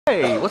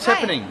Hey, what's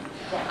happening?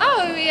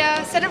 Oh, we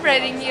are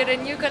celebrating here the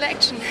new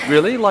collection.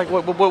 Really? Like,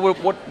 what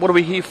are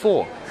we here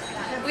for?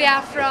 We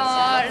are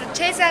from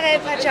Cesare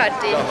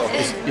Paciotti.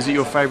 Is it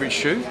your favourite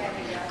shoe?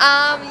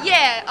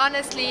 Yeah,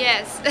 honestly,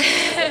 yes.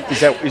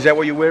 Is that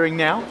what you're wearing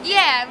now?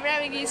 Yeah, I'm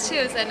wearing these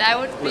shoes, and I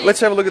would be Let's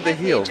have a look at the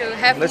heel. to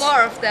have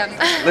more of them.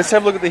 Let's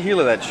have a look at the heel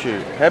of that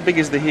shoe. How big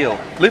is the heel?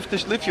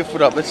 Lift your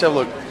foot up. Let's have a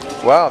look.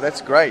 Wow,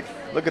 that's great.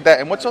 Look at that.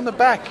 And what's on the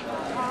back?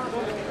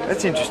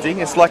 That's interesting.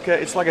 It's like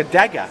a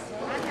dagger.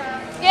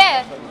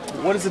 Yeah.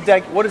 What does the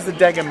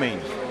dagger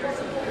mean?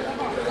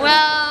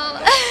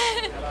 Well,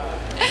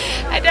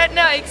 I don't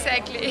know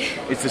exactly.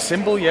 It's a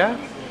symbol, yeah?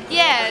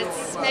 Yeah,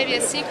 it's maybe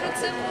a secret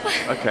symbol.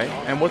 Okay.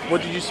 And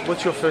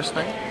what's your first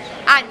name?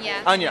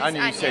 Anja.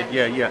 Anja, you said,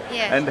 yeah.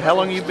 Yeah. And how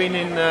long have you been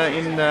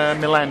in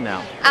Milan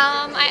now?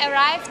 I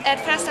arrived at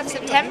 1st of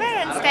September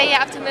and stay here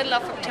up to middle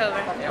of October.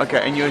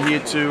 Okay, and you're here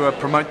to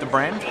promote the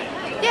brand?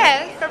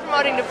 Yeah, for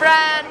promoting the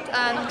brand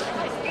and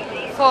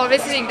for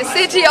visiting the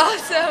city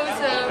also.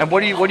 So. And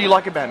what do you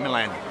like about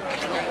Milan?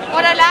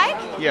 What I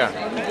like? Yeah.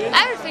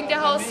 Everything, the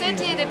whole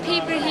city, the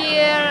people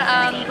here,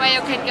 where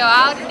you can go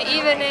out in the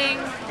evening.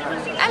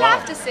 I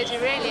love the city,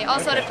 really.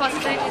 Also the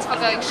possibilities for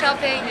going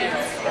shopping.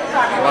 It's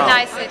a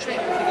nice city.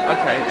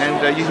 Okay,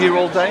 and you here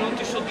all day?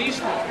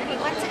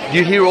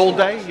 You here all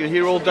day? You're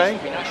here all day?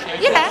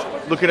 Yeah.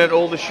 Looking at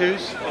all the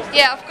shoes?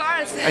 Yeah, of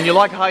course. And you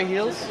like high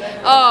heels?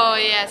 Oh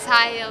yes,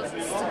 high heels.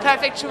 It's the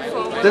perfect shoe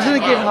for women. Doesn't it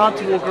get hard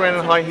to walk around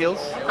in high heels?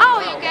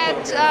 Oh, you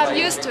get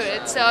used to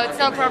it, so it's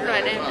no problem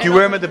anymore. Do you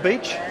wear them at the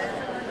beach?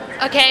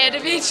 Okay, at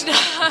the beach now.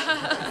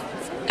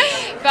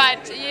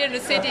 But here in the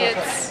city,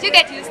 you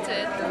get used to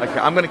it. Okay,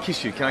 I'm going to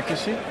kiss you. Can I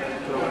kiss you?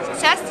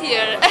 Just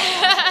here.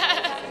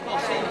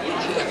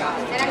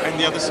 And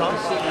the other side?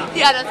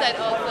 The other side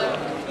also.